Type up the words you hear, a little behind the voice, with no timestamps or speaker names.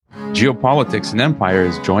Geopolitics and Empire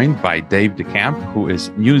is joined by Dave DeCamp, who is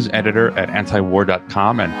news editor at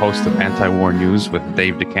antiwar.com and host of Anti-War News with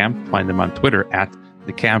Dave DeCamp. Find him on Twitter at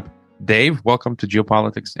DeCamp. Dave, welcome to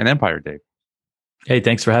Geopolitics and Empire, Dave. Hey,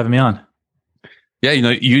 thanks for having me on. Yeah,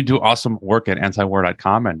 you do awesome work at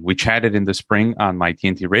antiwar.com, and we chatted in the spring on my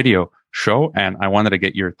TNT radio show, and I wanted to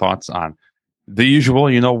get your thoughts on the usual,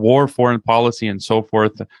 war, foreign policy, and so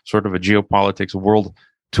forth, sort of a geopolitics world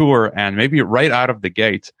tour. And maybe right out of the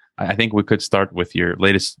gate, I think we could start with your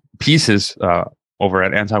latest pieces over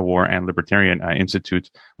at Anti-War and Libertarian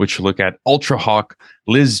Institute, which look at Ultra Hawk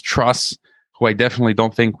Liz Truss, who I definitely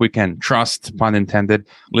don't think we can trust, pun intended.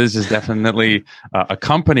 Liz is definitely a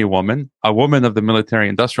company woman, a woman of the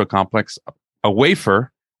military-industrial complex, a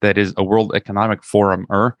wafer that is a World Economic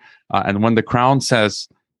Forum-er. And when the Crown says,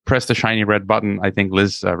 press the shiny red button, I think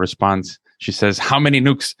Liz responds. She says, how many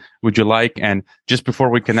nukes would you like? And just before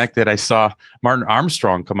we connected, I saw Martin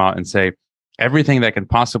Armstrong come out and say, everything that can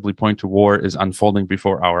possibly point to war is unfolding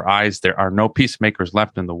before our eyes. There are no peacemakers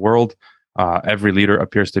left in the world. Every leader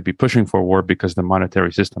appears to be pushing for war because the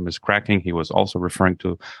monetary system is cracking. He was also referring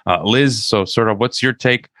to Liz. So sort of what's your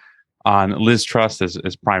take on Liz Truss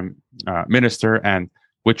as prime minister and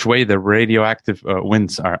which way the radioactive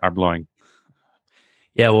winds are blowing?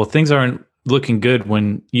 Yeah, well, things aren't looking good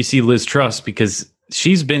when you see Liz Truss, because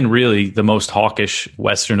she's been really the most hawkish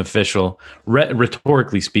Western official,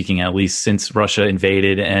 rhetorically speaking, at least, since Russia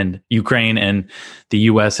invaded and Ukraine and the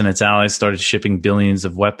U.S. and its allies started shipping billions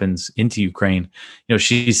of weapons into Ukraine.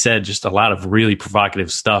 She said just a lot of really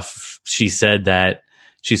provocative stuff. She said that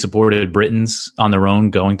she supported Britons on their own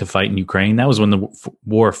going to fight in Ukraine. That was when the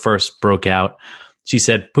war first broke out. She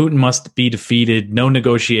said Putin must be defeated, no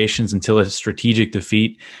negotiations until a strategic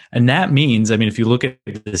defeat. And that means, if you look at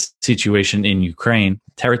this situation in Ukraine,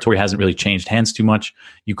 territory hasn't really changed hands too much.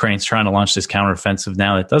 Ukraine's trying to launch this counteroffensive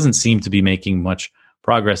now that doesn't seem to be making much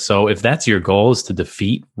progress. So if that's your goal, is to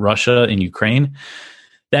defeat Russia in Ukraine,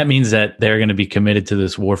 that means that they're going to be committed to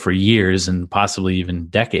this war for years and possibly even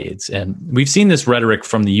decades. And we've seen this rhetoric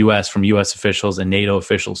from the U.S., from U.S. officials and NATO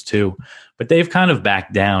officials too, but they've kind of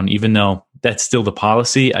backed down, even though that's still the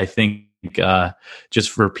policy. I think just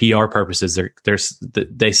for PR purposes,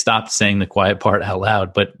 they stopped saying the quiet part out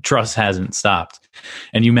loud, but Truss hasn't stopped.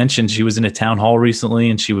 And you mentioned she was in a town hall recently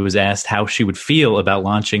and she was asked how she would feel about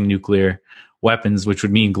launching nuclear weapons, which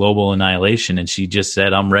would mean global annihilation. And she just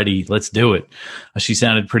said, I'm ready. Let's do it. She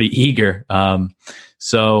sounded pretty eager.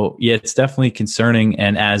 So yeah, it's definitely concerning.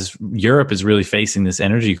 And as Europe is really facing this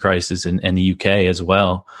energy crisis and the UK as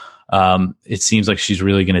well, it seems like she's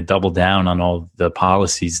really going to double down on all the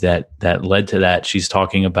policies that led to that. She's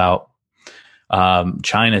talking about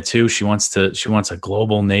China too. She wants a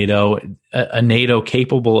global NATO, a NATO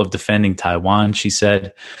capable of defending Taiwan, she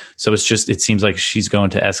said. So it seems like she's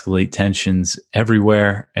going to escalate tensions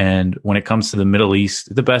everywhere. And when it comes to the Middle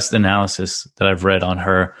East, the best analysis that I've read on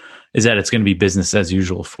her is that it's going to be business as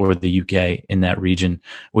usual for the UK in that region,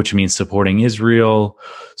 which means supporting Israel,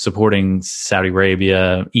 supporting Saudi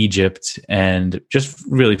Arabia, Egypt, and just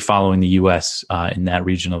really following the US in that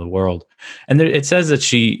region of the world. And it says that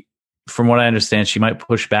from what I understand, she might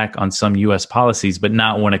push back on some U.S. policies, but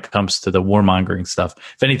not when it comes to the warmongering stuff.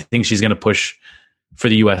 If anything, she's going to push for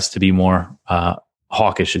the U.S. to be more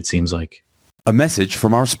hawkish, it seems like. A message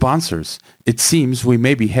from our sponsors. It seems we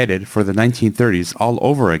may be headed for the 1930s all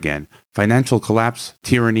over again. Financial collapse,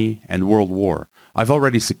 tyranny, and world war. I've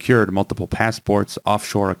already secured multiple passports,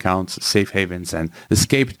 offshore accounts, safe havens, and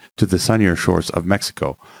escaped to the sunnier shores of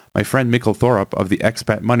Mexico. My friend Mikkel Thorup of the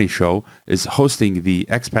Expat Money Show is hosting the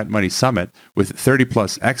Expat Money Summit with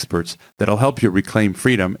 30-plus experts that'll help you reclaim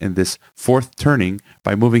freedom in this fourth turning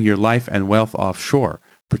by moving your life and wealth offshore.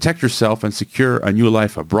 Protect yourself and secure a new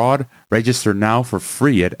life abroad. Register now for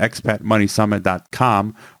free at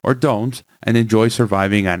expatmoneysummit.com or don't and enjoy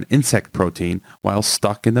surviving on insect protein while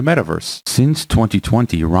stuck in the metaverse. Since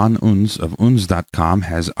 2020, Ron Unz of Unz.com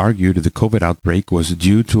has argued the COVID outbreak was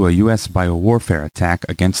due to a U.S. biowarfare attack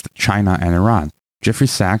against China and Iran. Jeffrey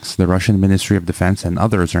Sachs, the Russian Ministry of Defense, and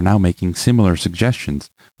others are now making similar suggestions.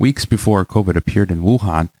 Weeks before COVID appeared in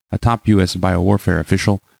Wuhan, a top U.S. biowarfare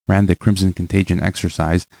official ran the Crimson Contagion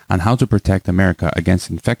exercise on how to protect America against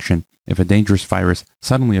infection if a dangerous virus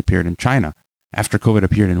suddenly appeared in China. After COVID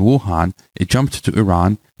appeared in Wuhan, it jumped to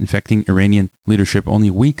Iran, infecting Iranian leadership only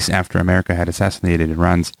weeks after America had assassinated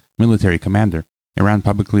Iran's military commander. Iran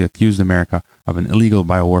publicly accused America of an illegal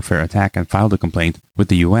biowarfare attack and filed a complaint with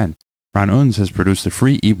the UN. Ron Unz has produced a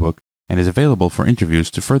free ebook and is available for interviews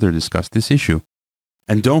to further discuss this issue.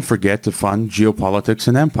 And don't forget to fund Geopolitics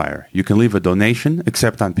and Empire. You can leave a donation,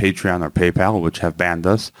 except on Patreon or PayPal, which have banned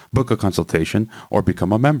us, book a consultation, or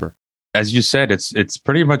become a member. as you said, it's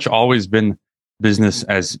pretty much always been business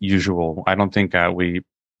as usual. I don't think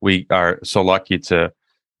we are so lucky to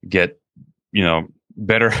get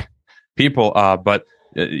better people. But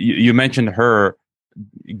you mentioned her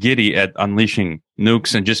giddy at unleashing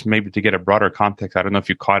nukes, and just maybe to get a broader context, I don't know if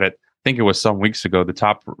you caught it. I think it was some weeks ago. The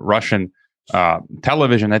top Russian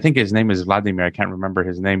television, I think his name is Vladimir. I can't remember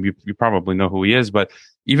his name. You probably know who he is, but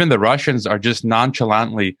even the Russians are just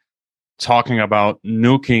nonchalantly talking about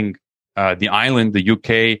nuking the island, the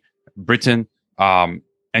UK, Britain, and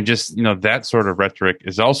just that sort of rhetoric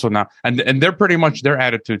is also not. And they're pretty much, their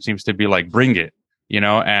attitude seems to be like, bring it,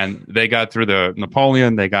 And they got through the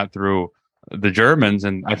Napoleon, they got through the Germans,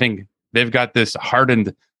 and I think they've got this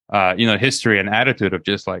hardened, history and attitude of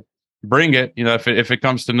just like, bring it. If it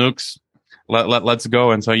comes to nukes, let's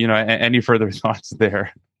go. And so, any further thoughts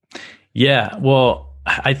there? Yeah, well,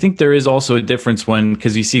 I think there is also a difference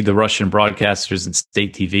because you see the Russian broadcasters and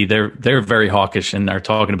state TV, they're very hawkish and are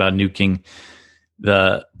talking about nuking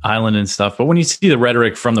the island and stuff. But when you see the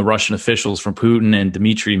rhetoric from the Russian officials, from Putin and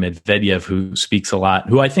Dmitry Medvedev, who speaks a lot,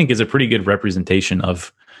 who I think is a pretty good representation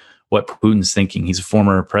of what Putin's thinking. He's a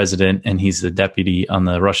former president and he's the deputy on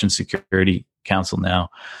the Russian Security Council now.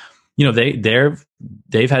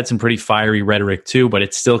 They've had some pretty fiery rhetoric too, but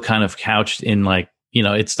it's still kind of couched in like,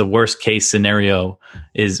 it's the worst case scenario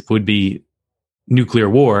would be nuclear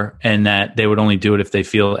war, and that they would only do it if they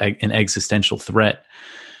feel an existential threat.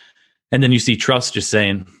 And then you see Truss just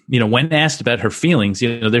saying, when asked about her feelings,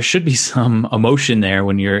 there should be some emotion there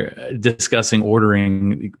when you're discussing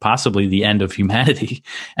ordering possibly the end of humanity.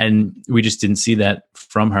 And we just didn't see that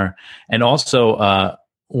from her. And also,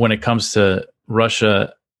 when it comes to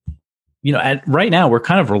Russia, right now we're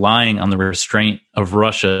kind of relying on the restraint of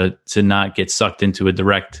Russia to not get sucked into a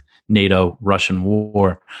direct NATO-Russian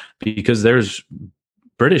war, because there's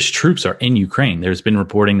British troops are in Ukraine. There's been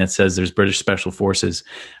reporting that says there's British special forces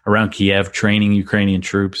around Kiev training Ukrainian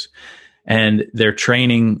troops, and they're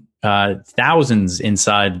training thousands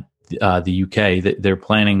inside the UK. They're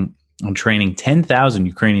planning on training 10,000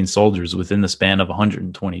 Ukrainian soldiers within the span of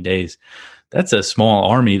 120 days. That's a small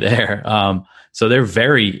army there. So they're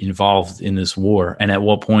very involved in this war. And at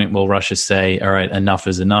what point will Russia say, all right, enough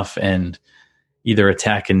is enough, and either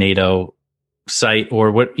attack a NATO site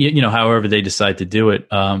or however they decide to do it,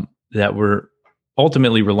 that we're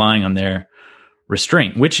ultimately relying on their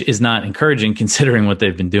restraint, which is not encouraging considering what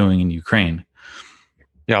they've been doing in Ukraine.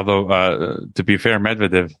 Yeah, although to be fair,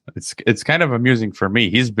 Medvedev, it's kind of amusing for me.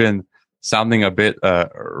 He's been sounding a bit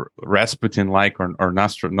Rasputin-like or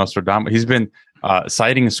Nostradamus. He's been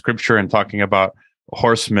citing scripture and talking about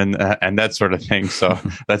horsemen and that sort of thing. So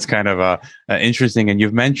that's kind of interesting. And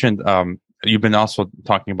you've mentioned, you've been also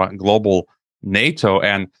talking about global NATO,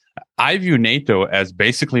 and I view NATO as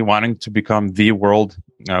basically wanting to become the world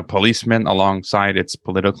policeman alongside its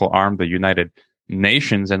political arm, the United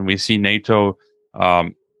Nations. And we see NATO,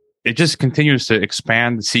 it just continues to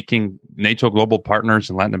expand, seeking NATO global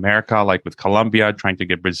partners in Latin America, like with Colombia, trying to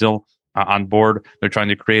get Brazil on board. They're trying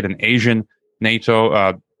to create an Asian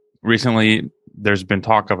NATO. Recently, there's been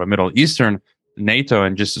talk of a Middle Eastern NATO,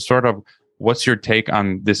 and just sort of, what's your take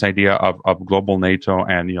on this idea of global NATO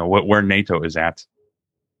and where NATO is at?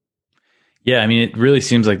 Yeah, I mean, it really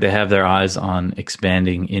seems like they have their eyes on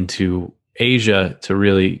expanding into Asia to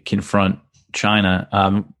really confront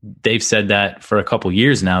China. They've said that for a couple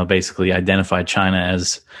years now, basically identified China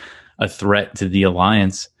as a threat to the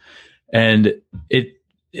alliance. And it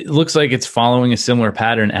looks like it's following a similar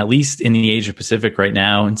pattern, at least in the Asia Pacific right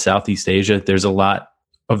now, in Southeast Asia. There's a lot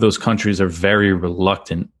of those countries are very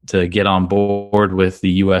reluctant to get on board with the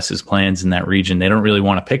U.S.'s plans in that region. They don't really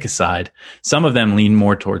want to pick a side. Some of them lean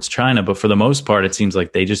more towards China, but for the most part, it seems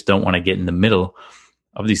like they just don't want to get in the middle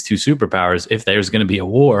of these two superpowers. If there's going to be a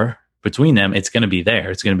war between them, it's going to be there.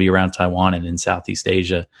 It's going to be around Taiwan and in Southeast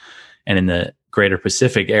Asia and in the greater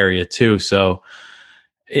Pacific area too. So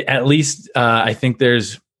at least I think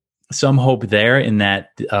there's some hope there in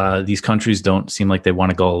that these countries don't seem like they want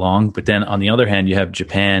to go along. But then on the other hand, you have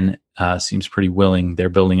Japan seems pretty willing. They're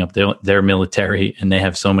building up their military, and they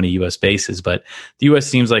have so many U.S. bases. But the U.S.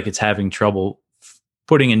 seems like it's having trouble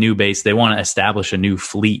putting a new base. They want to establish a new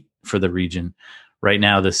fleet for the region. Right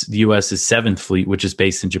now, the U.S.'s 7th Fleet, which is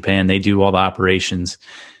based in Japan, they do all the operations,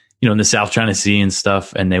 in the South China Sea and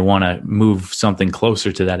stuff, and they want to move something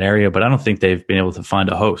closer to that area. But I don't think they've been able to find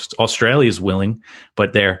a host. Australia is willing,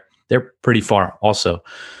 but they're pretty far also.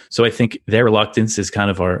 So I think their reluctance is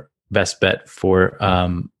kind of our best bet for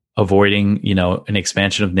avoiding, an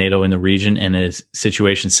expansion of NATO in the region and a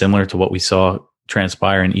situation similar to what we saw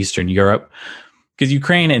transpire in Eastern Europe. Because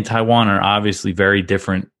Ukraine and Taiwan are obviously very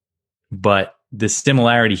different, but the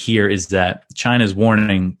similarity here is that China's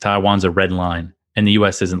warning Taiwan's a red line and the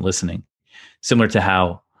U.S. isn't listening. Similar to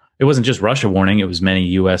how it wasn't just Russia warning, it was many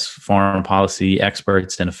U.S. foreign policy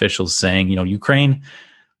experts and officials saying, Ukraine,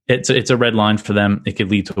 it's a red line for them. It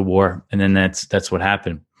could lead to a war. And then that's what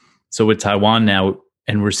happened. So with Taiwan now,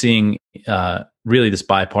 and we're seeing really this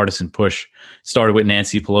bipartisan push started with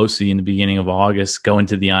Nancy Pelosi in the beginning of August, going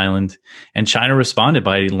to the island. And China responded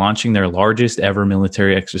by launching their largest ever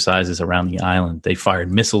military exercises around the island. They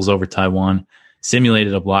fired missiles over Taiwan,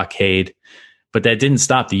 simulated a blockade. But that didn't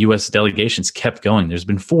stop. The U.S. delegations kept going. There's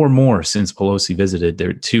been 4 more since Pelosi visited. There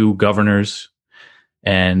are 2 governors,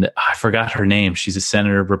 and I forgot her name. She's a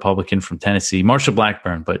senator, Republican from Tennessee, Marsha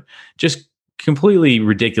Blackburn, but just completely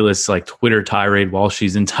ridiculous, like Twitter tirade while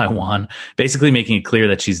she's in Taiwan, basically making it clear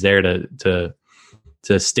that she's there to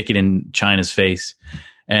stick it in China's face.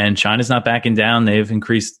 And China's not backing down. They've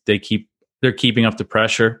increased. They're keeping up the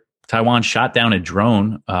pressure. Taiwan shot down a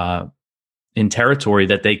drone in territory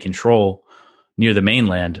that they control near the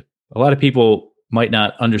mainland. A lot of people might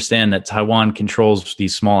not understand that Taiwan controls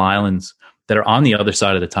these small islands that are on the other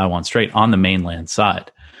side of the Taiwan Strait, on the mainland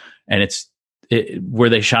side. And where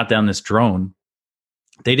they shot down this drone.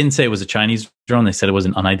 They didn't say it was a Chinese drone. They said it was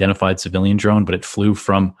an unidentified civilian drone, but it flew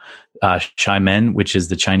from Xiamen, which is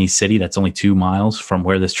the Chinese city that's only 2 miles from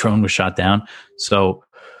where this drone was shot down. So,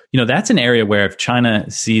 that's an area where if China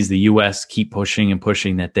sees the U.S. keep pushing and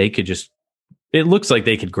pushing, that they could it looks like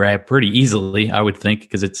they could grab pretty easily, I would think,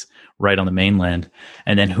 because it's right on the mainland.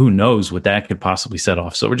 And then who knows what that could possibly set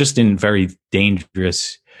off. So we're just in very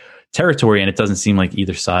dangerous territory, and it doesn't seem like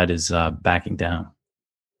either side is backing down.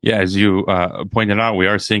 Yeah, as you pointed out, we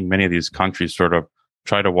are seeing many of these countries sort of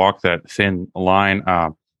try to walk that thin line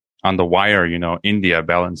on the wire. India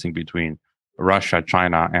balancing between Russia,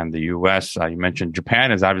 China, and the U.S. You mentioned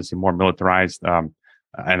Japan is obviously more militarized and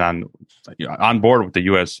on board with the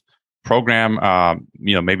U.S. program.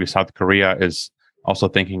 Maybe South Korea is also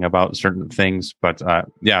thinking about certain things. But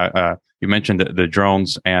you mentioned the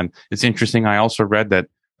drones, and it's interesting. I also read that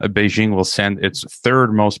Beijing will send its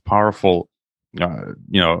 3rd most powerful,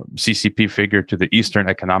 CCP figure to the Eastern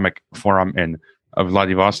Economic Forum in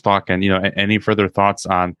Vladivostok. And any further thoughts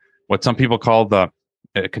on what some people call the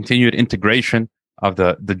continued integration of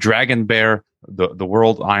the Dragon Bear, the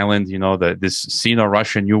world island, this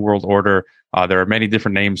Sino-Russian New World Order. There are many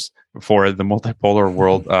different names for the multipolar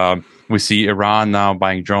world. We see Iran now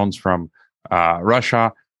buying drones from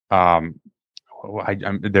Russia. They're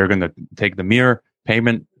going to take the Mir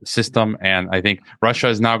payment system, and I think Russia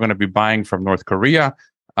is now going to be buying from North Korea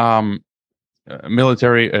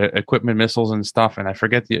military equipment, missiles, and stuff. And I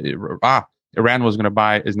forget Iran is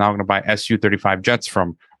now going to buy Su-35 jets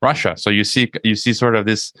from Russia. So you see sort of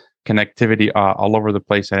this connectivity all over the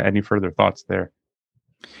place. Any further thoughts there?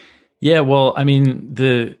 Yeah, well, I mean,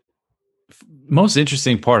 the most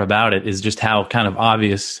interesting part about it is just how kind of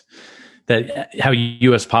obvious that how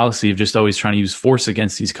U.S. policy of just always trying to use force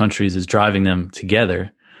against these countries is driving them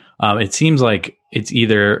together. It seems like it's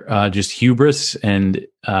either just hubris and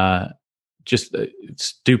just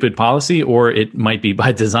stupid policy, or it might be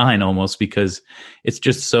by design almost, because it's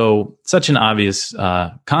just such an obvious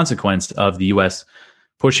consequence of the U.S.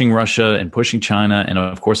 pushing Russia and pushing China and,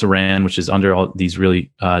 of course, Iran, which is under all these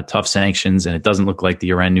really tough sanctions. And it doesn't look like the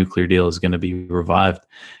Iran nuclear deal is going to be revived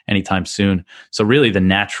anytime soon. So really the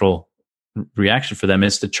natural reaction for them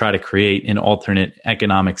is to try to create an alternate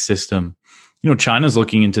economic system. China's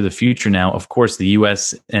looking into the future now. Of course, the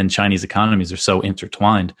U.S. and Chinese economies are so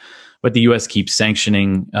intertwined, but the U.S. keeps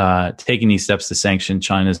sanctioning, taking these steps to sanction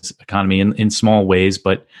China's economy in small ways,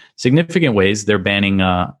 but significant ways. They're banning,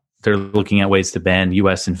 they're looking at ways to ban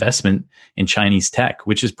U.S. investment in Chinese tech,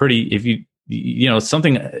 which is pretty,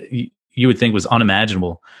 something you would think was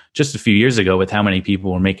unimaginable just a few years ago with how many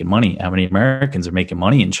people were making money, how many Americans are making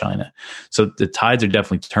money in China. So the tides are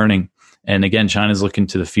definitely turning. And again, China's looking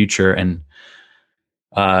to the future, and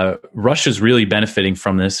Russia's really benefiting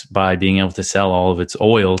from this by being able to sell all of its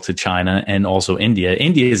oil to China and also India.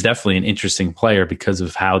 India is definitely an interesting player because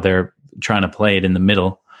of how they're trying to play it in the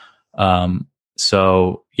middle.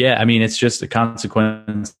 So yeah, I mean, it's just a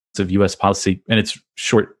consequence of U.S. policy, and it's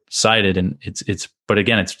short-sighted, and but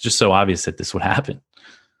again, it's just so obvious that this would happen.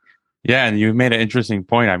 Yeah, and you made an interesting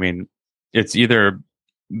point. I mean, it's either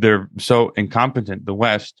they're so incompetent, the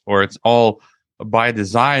West, or it's all by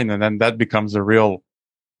design, and then that becomes a real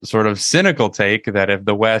sort of cynical take that if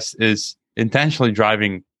the West is intentionally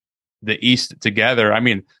driving the East together, I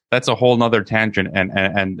mean, that's a whole nother tangent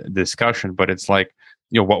and discussion, but it's like,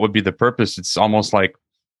 what would be the purpose? It's almost like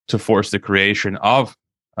to force the creation of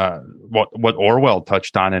what Orwell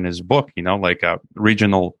touched on in his book, like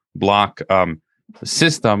regional bloc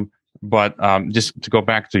system. But just to go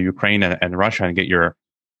back to Ukraine and Russia and get your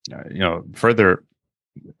further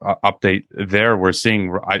update there, we're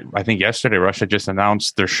seeing, I think yesterday, Russia just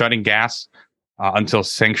announced they're shutting gas until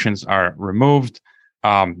sanctions are removed.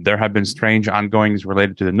 There have been strange ongoings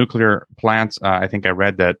related to the nuclear plants. I think I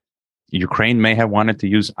read that Ukraine may have wanted to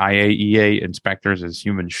use IAEA inspectors as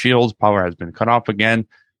human shields. Power has been cut off again.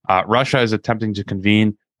 Russia is attempting to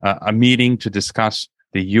convene a meeting to discuss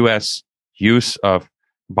the U.S. use of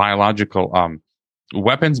biological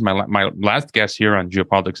weapons. My last guest here on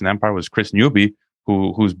Geopolitics and Empire was Chris Newby,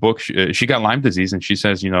 whose book she got Lyme disease, and she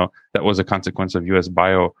says that was a consequence of U.S.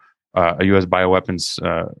 bioweapons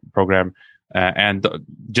program. And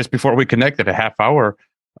just before we connected, a half hour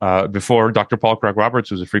before, Dr. Paul Craig-Roberts,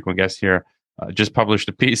 who's a frequent guest here, just published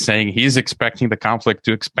a piece saying he's expecting the conflict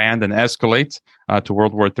to expand and escalate to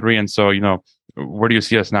World War III. And so, where do you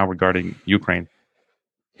see us now regarding Ukraine?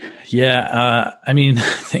 Yeah,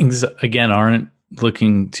 things, again, aren't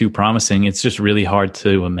looking too promising. It's just really hard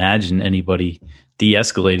to imagine anybody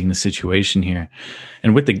de-escalating the situation here.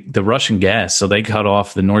 And with the Russian gas, so they cut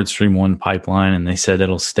off the Nord Stream 1 pipeline, and they said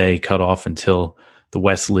it'll stay cut off until the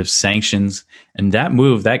West lifts sanctions. And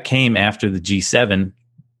that came after the G7.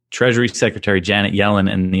 Treasury Secretary Janet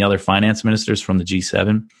Yellen and the other finance ministers from the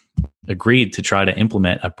G7 agreed to try to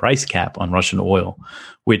implement a price cap on Russian oil,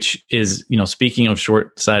 which is, speaking of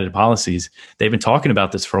short-sighted policies, they've been talking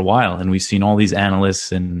about this for a while. And we've seen all these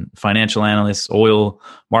analysts and financial analysts, oil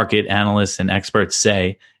market analysts and experts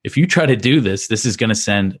say, if you try to do this, this is going to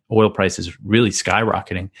send oil prices really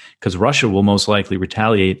skyrocketing, because Russia will most likely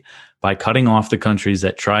retaliate by cutting off the countries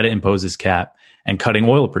that try to impose this cap and cutting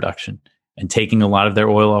oil production and taking a lot of their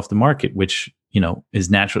oil off the market, which, is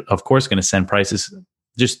natural, of course, going to send prices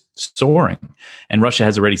just soaring. And Russia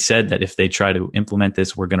has already said that if they try to implement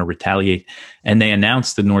this, we're going to retaliate. And they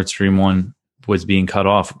announced the Nord Stream 1 was being cut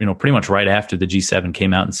off, pretty much right after the G7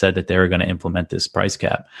 came out and said that they were going to implement this price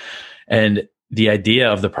cap. And the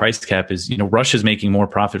idea of the price cap is, Russia's making more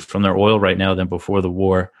profit from their oil right now than before the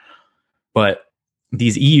war. But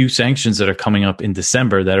these EU sanctions that are coming up in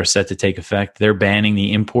December that are set to take effect, they're banning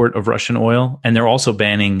the import of Russian oil, and they're also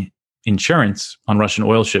banning insurance on Russian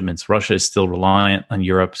oil shipments. Russia is still reliant on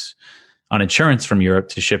insurance from Europe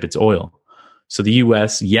to ship its oil. So the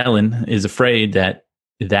U.S., Yellen, is afraid that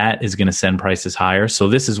is going to send prices higher. So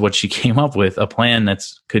this is what she came up with, a plan that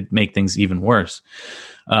could make things even worse.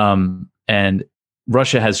 And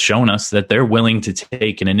Russia has shown us that they're willing to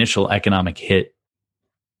take an initial economic hit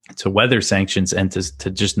to weather sanctions and to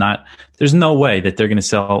just not, there's no way that they're going to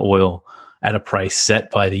sell oil at a price set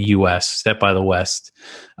by the U.S., set by the West.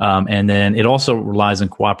 And then it also relies on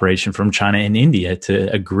cooperation from China and India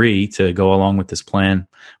to agree to go along with this plan.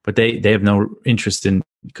 But they have no interest in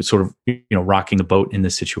sort of, rocking the boat in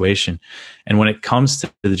this situation. And when it comes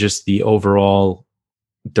to just the overall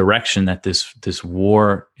direction that this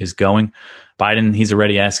war is going, Biden, he's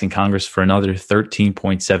already asking Congress for another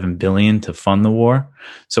 $13.7 billion to fund the war.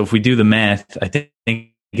 So if we do the math, I think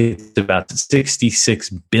it's about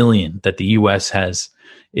 $66 billion that the U.S.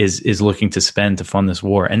 is looking to spend to fund this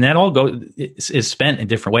war, and that all is spent in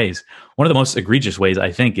different ways. One of the most egregious ways,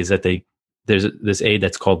 I think, is that there's this aid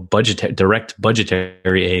that's called direct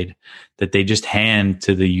budgetary aid that they just hand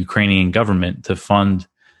to the Ukrainian government to fund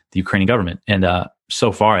the Ukrainian government, and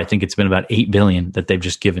so far, I think it's been about $8 billion that they've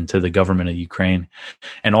just given to the government of Ukraine.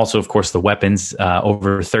 And also, of course, the weapons,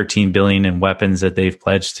 over $13 billion in weapons that they've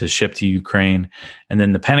pledged to ship to Ukraine. And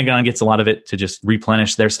then the Pentagon gets a lot of it to just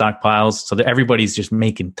replenish their stockpiles. So that everybody's just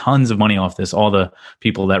making tons of money off this. All the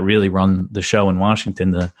people that really run the show in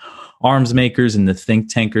Washington, the arms makers and the think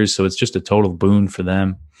tankers. So it's just a total boon for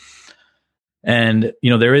them. And,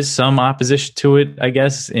 there is some opposition to it, I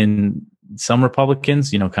guess, in some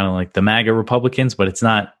Republicans, kind of like the MAGA Republicans, but it's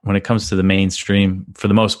not, when it comes to the mainstream, for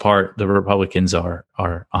the most part, the Republicans are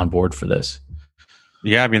on board for this.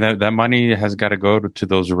 Yeah, that money has got to go to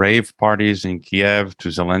those rave parties in Kiev, to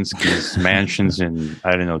Zelensky's mansions in,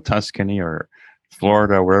 Tuscany or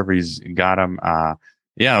Florida, wherever he's got them. I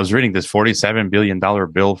was reading this $47 billion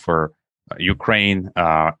bill for Ukraine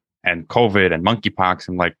and COVID and monkeypox.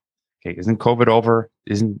 I'm like, okay, isn't COVID over?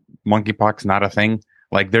 Isn't monkeypox not a thing?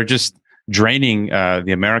 Like, they're just draining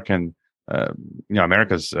the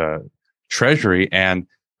America's treasury. And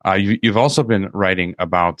you've also been writing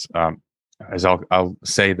about, as I'll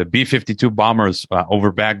say, the B-52 bombers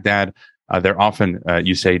over Baghdad. They're often,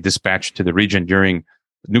 you say, dispatched to the region during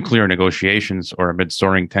nuclear negotiations or amid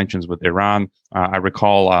soaring tensions with Iran. I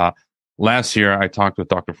recall last year I talked with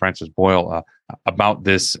Dr. Francis Boyle about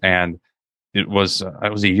this, and it was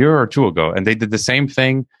a year or two ago, and they did the same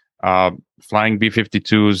thing flying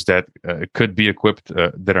B-52s that could be equipped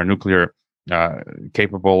that are nuclear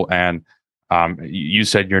capable. And you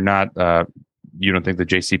said you don't think the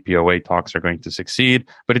JCPOA talks are going to succeed,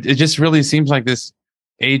 but it just really seems like this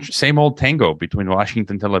same old tango between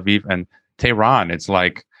Washington, Tel Aviv, and Tehran. It's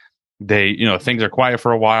like things are quiet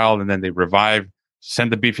for a while, and then they revive,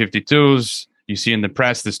 send the B-52s. You see in the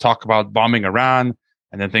press this talk about bombing Iran,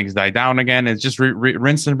 and then things die down again. It's just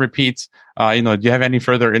rinse and repeat. Do you have any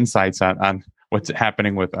further insights on what's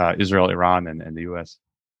happening with Israel, Iran, and the U.S.?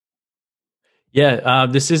 Yeah,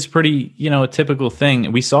 this is pretty, a typical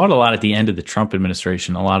thing. We saw it a lot at the end of the Trump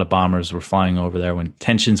administration. A lot of bombers were flying over there when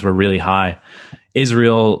tensions were really high.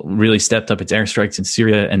 Israel really stepped up its airstrikes in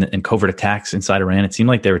Syria and covert attacks inside Iran. It seemed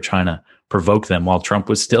like they were trying to provoke them while Trump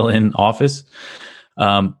was still in office.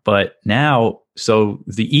 But now, so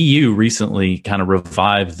the EU recently kind of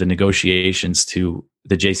revived the negotiations to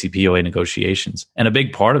the JCPOA negotiations. And a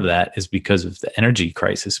big part of that is because of the energy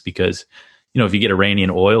crisis, because, if you get Iranian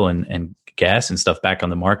oil and gas and stuff back on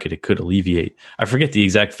the market, it could alleviate. I forget the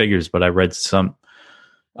exact figures, but I read some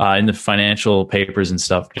in the financial papers and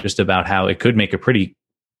stuff just about how it could make a pretty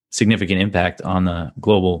significant impact on the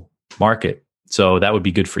global market. So that would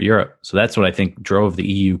be good for Europe. So that's what I think drove the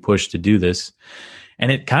EU push to do this.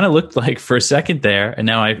 And it kind of looked like for a second there, and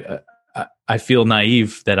now I feel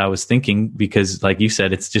naive that I was thinking, because like you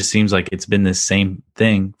said, it just seems like it's been this same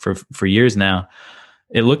thing for years now.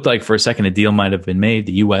 It looked like for a second a deal might have been made.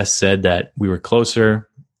 The US said that we were closer.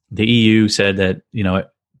 The EU said that,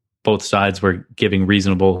 both sides were giving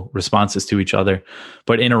reasonable responses to each other.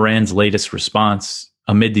 But in Iran's latest response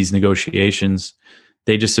amid these negotiations,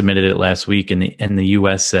 they just submitted it last week, and the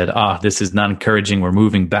U.S. said, this is not encouraging. We're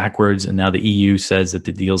moving backwards. And now the EU says that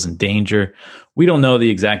the deal's in danger. We don't know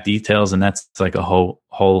the exact details, and that's like a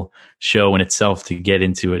whole show in itself to get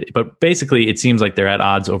into it. But basically, it seems like they're at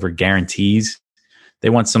odds over guarantees. They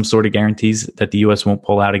want some sort of guarantees that the U.S. won't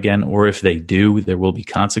pull out again, or if they do, there will be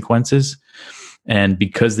consequences. And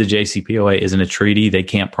because the JCPOA isn't a treaty, they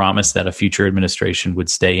can't promise that a future administration would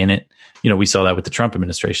stay in it. We saw that with the Trump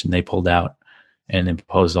administration. They pulled out and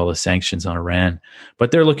imposed all the sanctions on Iran. But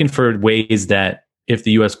they're looking for ways that if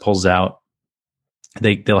the U.S. pulls out,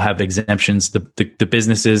 they'll have exemptions. The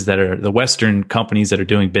businesses that are the Western companies that are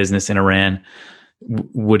doing business in Iran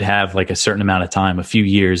would have like a certain amount of time, a few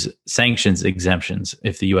years, sanctions exemptions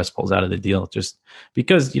if the U.S. pulls out of the deal. Just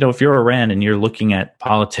because, if you're Iran and you're looking at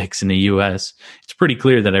politics in the U.S., it's pretty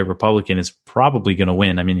clear that a Republican is probably going to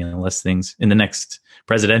win. I mean, unless things in the next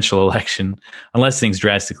presidential election, unless things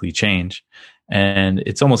drastically change. And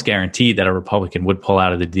it's almost guaranteed that a Republican would pull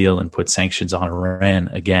out of the deal and put sanctions on Iran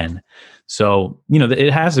again. So,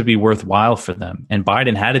 it has to be worthwhile for them. And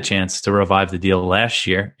Biden had a chance to revive the deal last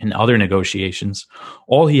year in other negotiations.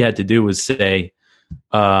 All he had to do was say,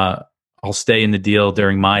 I'll stay in the deal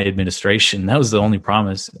during my administration. That was the only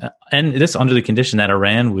promise. And this under the condition that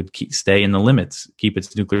Iran would stay in the limits, keep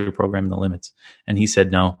its nuclear program in the limits. And he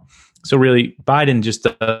said no. So really, Biden just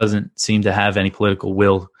doesn't seem to have any political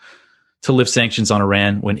will to lift sanctions on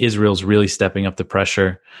Iran when Israel's really stepping up the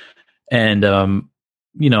pressure. And,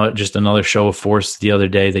 just another show of force the other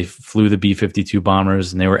day. They flew the B-52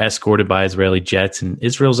 bombers and they were escorted by Israeli jets. And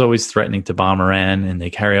Israel's always threatening to bomb Iran, and they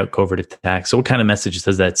carry out covert attacks. So what kind of message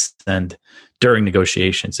does that send during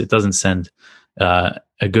negotiations? It doesn't send a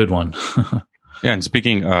good one. Yeah, and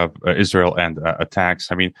speaking of Israel and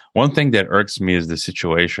attacks, I mean, one thing that irks me is the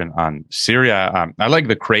situation on Syria. I like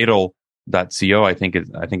the Cradle.co. I think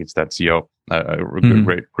it's .co.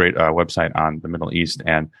 Great website on the Middle East,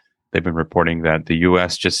 and they've been reporting that the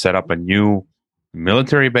U.S. just set up a new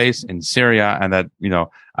military base in Syria, and that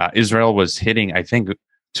Israel was hitting, I think,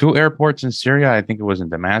 2 airports in Syria. I think it was in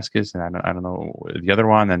Damascus, and I don't know the other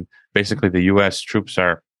one. And basically, the U.S. troops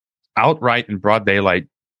are outright in broad daylight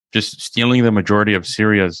just stealing the majority of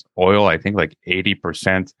Syria's oil. I think like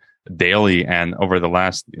 80% daily, and over the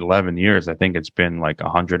last 11 years, I think it's been like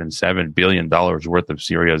 $107 billion worth of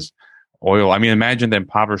Syria's oil. I mean, imagine the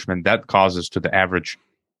impoverishment that causes to the average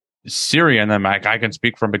Syrian. And I can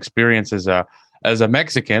speak from experience as a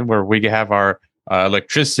Mexican, where we have our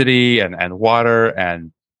electricity and water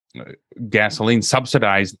and gasoline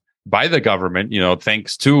subsidized by the government,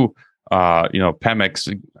 thanks to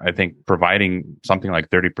Pemex, I think, providing something like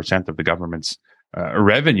 30% of the government's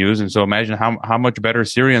revenues. And so imagine how much better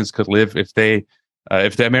Syrians could live if the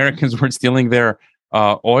Americans weren't stealing their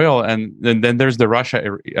oil. And then there's the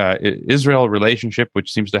Russia-Israel relationship,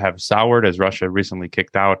 which seems to have soured as Russia recently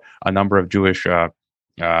kicked out a number of Jewish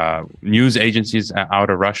news agencies out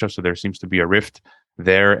of Russia. So there seems to be a rift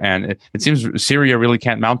there. And it seems Syria really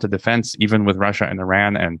can't mount a defense, even with Russia and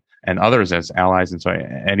Iran and and others as allies. And so,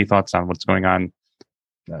 any thoughts on what's going on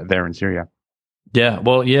there in Syria? Yeah,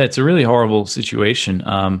 well, yeah, it's a really horrible situation.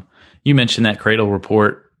 You mentioned that Cradle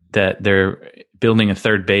report that they're building a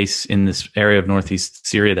third base in this area of northeast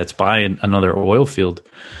Syria that's by another oil field.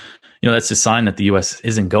 That's a sign that the U.S.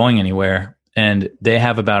 isn't going anywhere. And they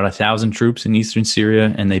have about 1,000 troops in eastern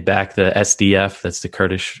Syria, and they back the SDF, that's the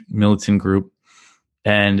Kurdish militant group.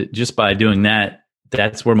 And just by doing that,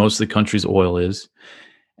 that's where most of the country's oil is.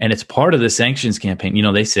 And it's part of the sanctions campaign.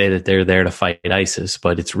 They say that they're there to fight ISIS,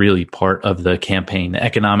 but it's really part of the campaign, the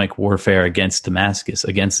economic warfare against Damascus,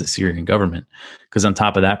 against the Syrian government. Because on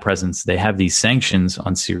top of that presence, they have these sanctions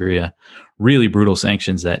on Syria, really brutal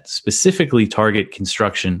sanctions that specifically target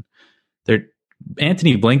construction.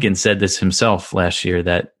 Anthony Blinken said this himself last year,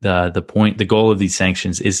 that the goal of these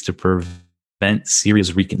sanctions is to prevent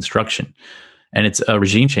Syria's reconstruction. And it's a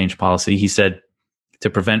regime change policy. He said, to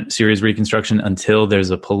prevent Syria's reconstruction until there's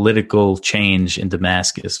a political change in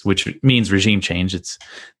Damascus, which means regime change. It's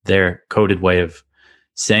their coded way of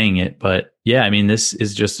saying it. But yeah, this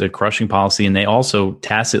is just a crushing policy. And they also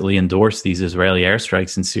tacitly endorse these Israeli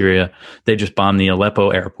airstrikes in Syria. They just bombed the Aleppo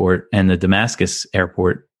airport and the Damascus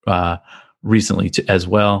airport recently as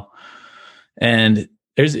well. And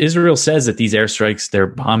Israel says that these airstrikes, they're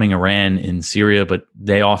bombing Iran in Syria, but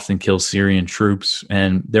they often kill Syrian troops.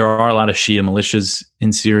 And there are a lot of Shia militias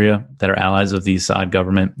in Syria that are allies of the Assad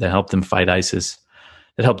government that helped them fight ISIS,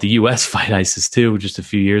 that helped the U.S. fight ISIS too, just a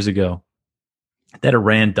few years ago, that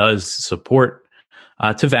Iran does support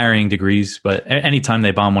to varying degrees. But anytime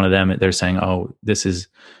they bomb one of them, they're saying, oh,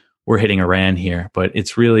 we're hitting Iran here. But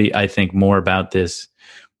it's really, I think, more about this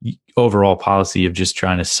overall policy of just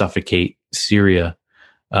trying to suffocate Syria.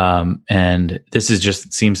 And this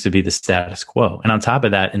seems to be the status quo. And on top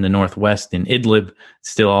of that, in the northwest, in Idlib,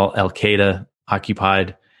 still all Al-Qaeda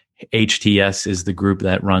occupied. HTS is the group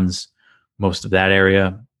that runs most of that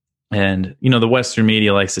area. And, the Western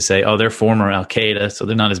media likes to say, oh, they're former Al-Qaeda, so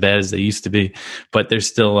they're not as bad as they used to be, but they're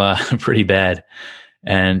still pretty bad.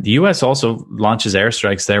 And the U.S. also launches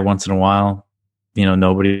airstrikes there once in a while.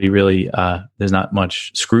 Nobody really, there's not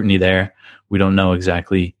much scrutiny there. We don't know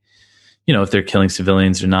exactly if they're killing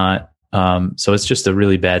civilians or not. So it's just a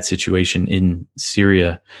really bad situation in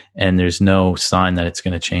Syria, and there's no sign that it's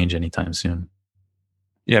going to change anytime soon.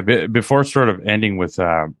 Yeah. Before sort of ending with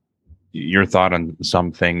your thought on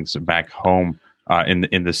some things back home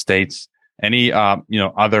in the States, any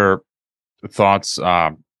other thoughts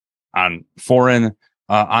on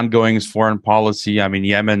ongoing foreign policy?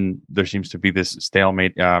 Yemen, there seems to be this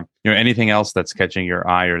stalemate. Anything else that's catching your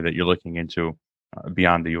eye or that you're looking into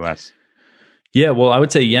beyond the U.S.? Yeah, well, I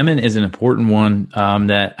would say Yemen is an important one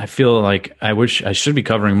that I feel like I wish I should be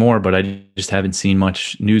covering more, but I just haven't seen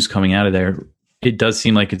much news coming out of there. It does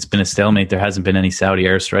seem like it's been a stalemate. There hasn't been any Saudi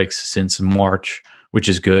airstrikes since March, which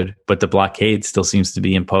is good, but the blockade still seems to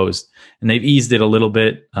be imposed. And they've eased it a little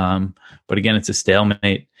bit, but again, it's a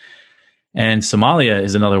stalemate. And Somalia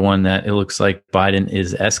is another one that it looks like Biden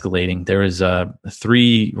is escalating. There is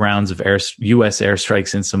 3 rounds of U.S.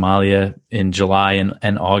 airstrikes in Somalia in July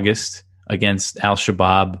and August against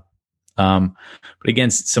Al-Shabaab. But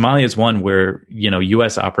against Somalia is one where,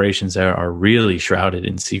 U.S. operations there are really shrouded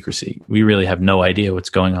in secrecy. We really have no idea what's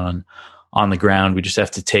going on the ground. We just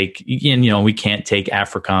have to take, we can't take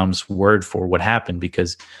AFRICOM's word for what happened,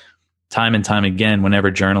 because time and time again,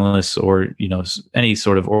 whenever journalists or, any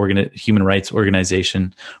sort of human rights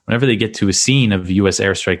organization, whenever they get to a scene of a U.S.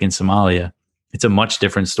 airstrike in Somalia, it's a much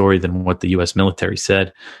different story than what the U.S. military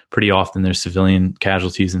said. Pretty often there's civilian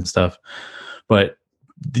casualties and stuff. But,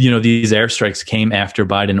 these airstrikes came after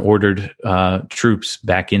Biden ordered troops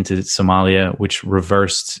back into Somalia, which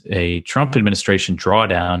reversed a Trump administration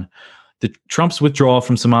drawdown. Trump's withdrawal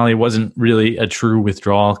from Somalia wasn't really a true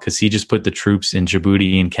withdrawal, because he just put the troops in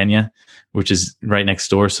Djibouti and Kenya, which is right next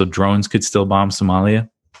door, so drones could still bomb Somalia.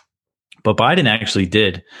 But Biden actually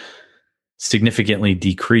did significantly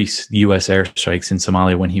decrease U.S. airstrikes in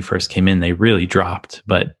Somalia when he first came in. They really dropped,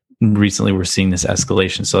 but recently we're seeing this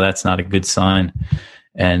escalation, so that's not a good sign.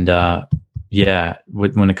 And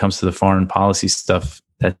when it comes to the foreign policy stuff,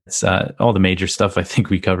 that's all the major stuff I think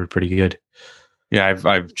we covered pretty good. Yeah,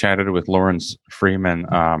 I've chatted with Lawrence Freeman,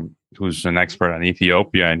 who's an expert on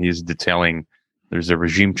Ethiopia, and he's detailing there's a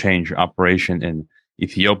regime change operation in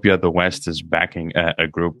Ethiopia. The West is backing a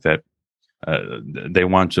group that they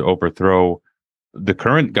want to overthrow the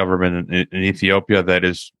current government in Ethiopia that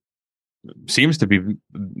seems to be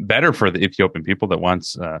better for the Ethiopian people, that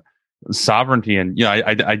wants sovereignty. And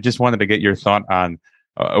I just wanted to get your thought on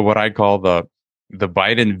what I call the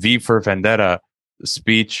Biden V for Vendetta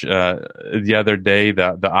speech the other day.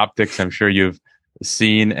 The optics, I'm sure you've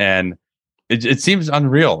scene, and it seems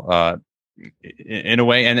unreal in a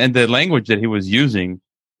way. And the language that he was using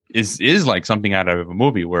is like something out of a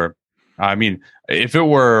movie. Where, I mean,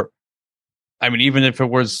 even if it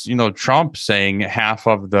was, Trump saying half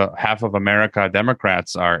of America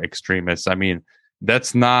Democrats are extremists, I mean,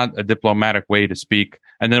 that's not a diplomatic way to speak.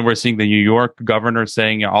 And then we're seeing the New York governor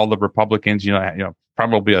saying all the Republicans,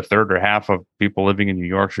 probably a third or half of people living in New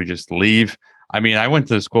York should just leave. I mean, I went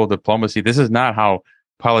to the school of diplomacy. This is not how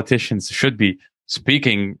politicians should be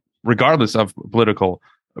speaking, regardless of political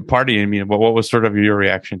party. I mean, what was sort of your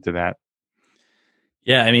reaction to that?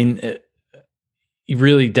 Yeah, I mean,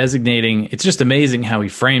 really designating, it's just amazing how he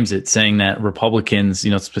frames it, saying that Republicans,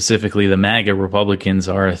 specifically the MAGA Republicans,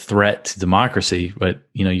 are a threat to democracy. But,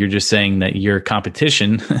 you're just saying that your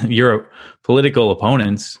competition, your political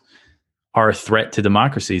opponents are a threat to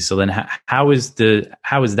democracy. So then how is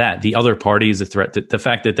that? The other party is a threat to the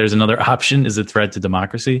fact that there's another option is a threat to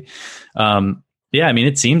democracy. Yeah, I mean,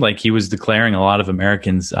 it seemed like he was declaring a lot of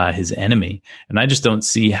Americans his enemy. And I just don't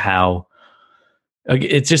see how.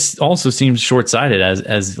 It just also seems short-sighted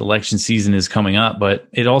as election season is coming up, but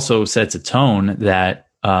it also sets a tone that,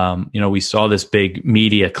 we saw this big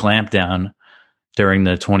media clampdown during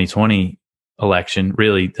the 2020 election.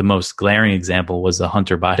 Really, the most glaring example was the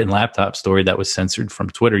Hunter Biden laptop story that was censored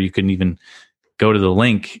from Twitter. You couldn't even go to the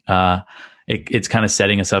link. It's kind of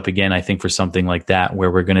setting us up again, I think, for something like that,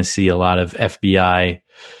 where we're going to see a lot of FBI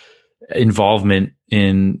involvement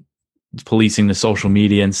in policing the social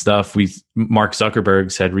media and stuff. Mark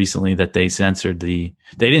Zuckerberg said recently that they censored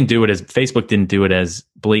Facebook didn't do it as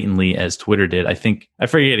blatantly as Twitter did. I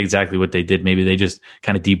forget exactly what they did. Maybe they just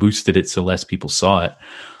kind of deboosted it so less people saw it,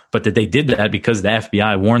 but that they did that because the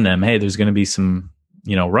FBI warned them, hey, there's going to be some,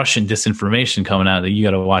 Russian disinformation coming out that you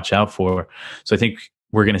got to watch out for. So I think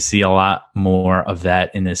we're going to see a lot more of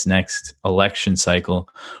that in this next election cycle.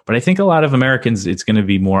 But I think a lot of Americans, it's going to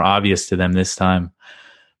be more obvious to them this time.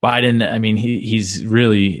 Biden, I mean, he's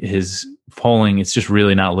really, his polling, it's just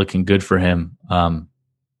really not looking good for him.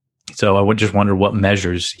 So I would just wonder what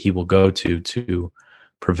measures he will go to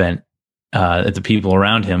prevent, the people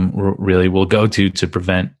around him really will go to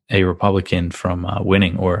prevent a Republican from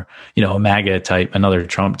winning, or, a MAGA type, another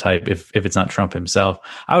Trump type, if it's not Trump himself.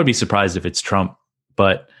 I would be surprised if it's Trump,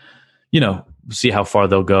 but, see how far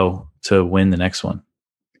they'll go to win the next one.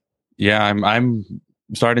 Yeah, I'm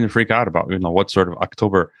starting to freak out about what sort of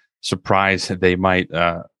October surprise they might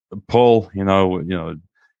pull.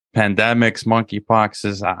 Pandemics,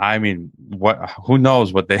 monkeypoxes. I mean, who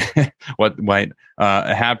knows what what might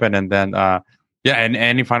happen? And then and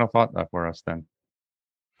any final thought for us then?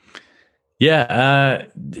 Yeah,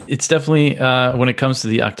 it's definitely when it comes to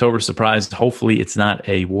the October surprise, hopefully it's not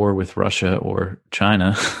a war with Russia or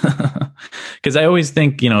China. Because I always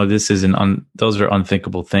think, this is those are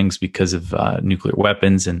unthinkable things because of nuclear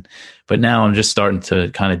weapons. But now I'm just starting to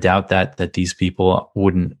kind of doubt that these people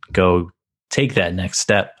wouldn't go take that next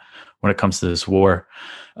step when it comes to this war.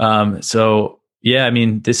 So, yeah, I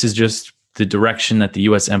mean, this is just the direction that the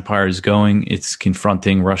U.S. empire is going. It's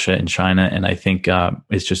confronting Russia and China. And I think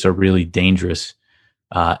it's just a really dangerous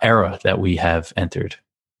era that we have entered.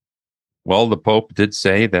 Well, the Pope did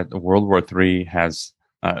say that World War III has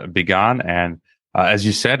begun. And as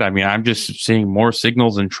you said, I mean, I'm just seeing more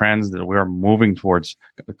signals and trends that we are moving towards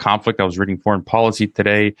conflict. I was reading Foreign Policy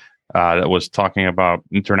today that was talking about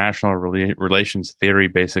international relations theory,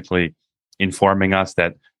 basically informing us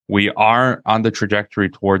that we are on the trajectory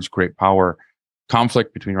towards great power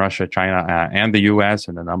conflict between Russia, China, and the U.S.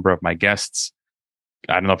 And a number of my guests,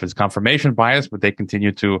 I don't know if it's confirmation bias, but they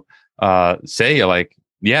continue to say, like,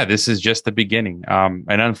 yeah, this is just the beginning. And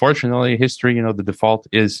unfortunately, history, the default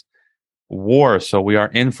is war. So we are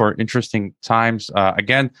in for interesting times.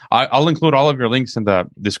 Again, I'll include all of your links in the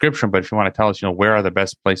description, but if you want to tell us, where are the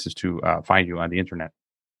best places to find you on the internet?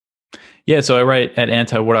 Yeah, so I write at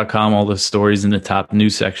antiwar.com, all the stories in the top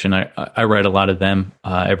news section. I write a lot of them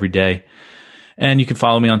every day. And you can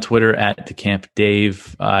follow me on Twitter at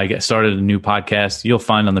DeCampDave. I started a new podcast you'll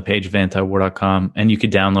find on the page of antiwar.com, and you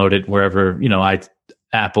can download it wherever,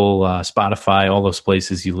 Apple, Spotify, all those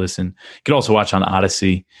places you listen. You can also watch on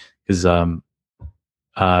Odyssey because, trying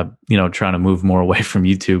to move more away from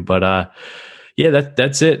YouTube. But yeah,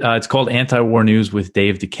 that's it. It's called Anti-War News with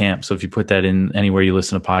Dave DeCamp. So if you put that in anywhere you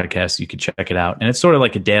listen to podcasts, you can check it out. And it's sort of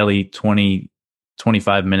like a daily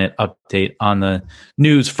 25-minute update on the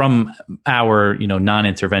news from our,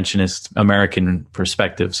 non-interventionist American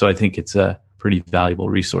perspective. So I think it's a pretty valuable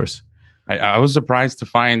resource. I was surprised to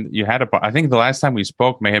find you had I think the last time we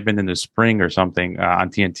spoke may have been in the spring or something on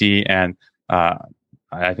TNT. And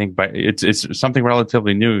I think it's something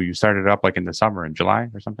relatively new. You started up like in the summer in July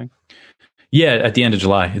or something. Yeah, at the end of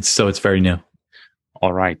July. It's very new.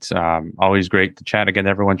 All right. Always great to chat again.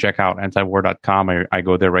 Everyone check out antiwar.com. I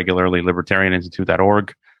go there regularly,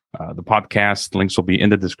 libertarianinstitute.org. The podcast links will be in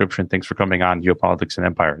the description. Thanks for coming on Geopolitics and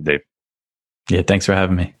Empire, Dave. Yeah, thanks for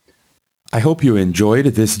having me. I hope you enjoyed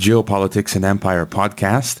this Geopolitics and Empire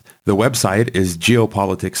podcast. The website is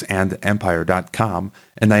geopoliticsandempire.com,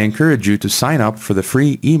 and I encourage you to sign up for the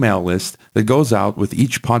free email list that goes out with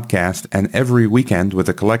each podcast and every weekend with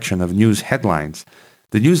a collection of news headlines.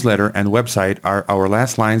 The newsletter and website are our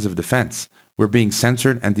last lines of defense. We're being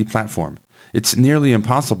censored and deplatformed. It's nearly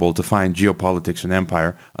impossible to find Geopolitics and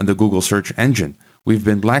Empire on the Google search engine. We've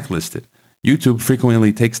been blacklisted. YouTube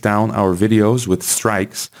frequently takes down our videos with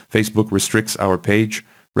strikes. Facebook restricts our page.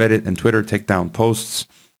 Reddit and Twitter take down posts.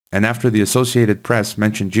 And after the Associated Press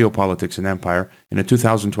mentioned Geopolitics and Empire in a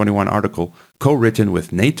 2021 article co-written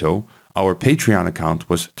with NATO, our Patreon account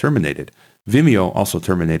was terminated. Vimeo also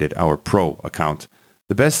terminated our Pro account.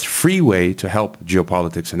 The best free way to help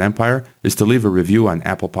Geopolitics and Empire is to leave a review on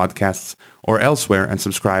Apple Podcasts or elsewhere and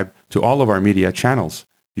subscribe to all of our media channels.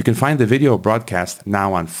 You can find the video broadcast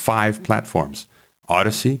now on 5 platforms: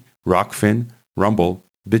 Odyssey, Rockfin, Rumble,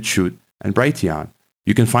 BitChute, and Brighteon.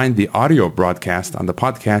 You can find the audio broadcast on the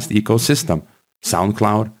podcast ecosystem: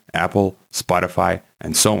 SoundCloud, Apple, Spotify,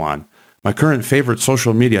 and so on. My current favorite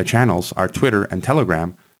social media channels are Twitter and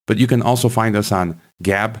Telegram, but you can also find us on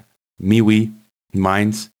Gab, MeWe,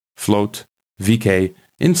 Minds, Float, VK,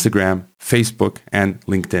 Instagram, Facebook, and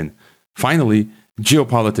LinkedIn. Finally,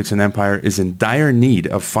 Geopolitics and Empire is in dire need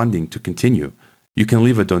of funding to continue. You can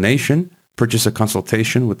leave a donation, purchase a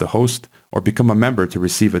consultation with the host, or become a member to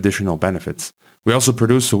receive additional benefits. We also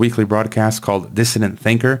produce a weekly broadcast called Dissident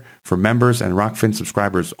Thinker for members and Rockfin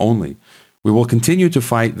subscribers only. We will continue to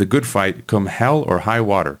fight the good fight come hell or high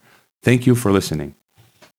water. Thank you for listening.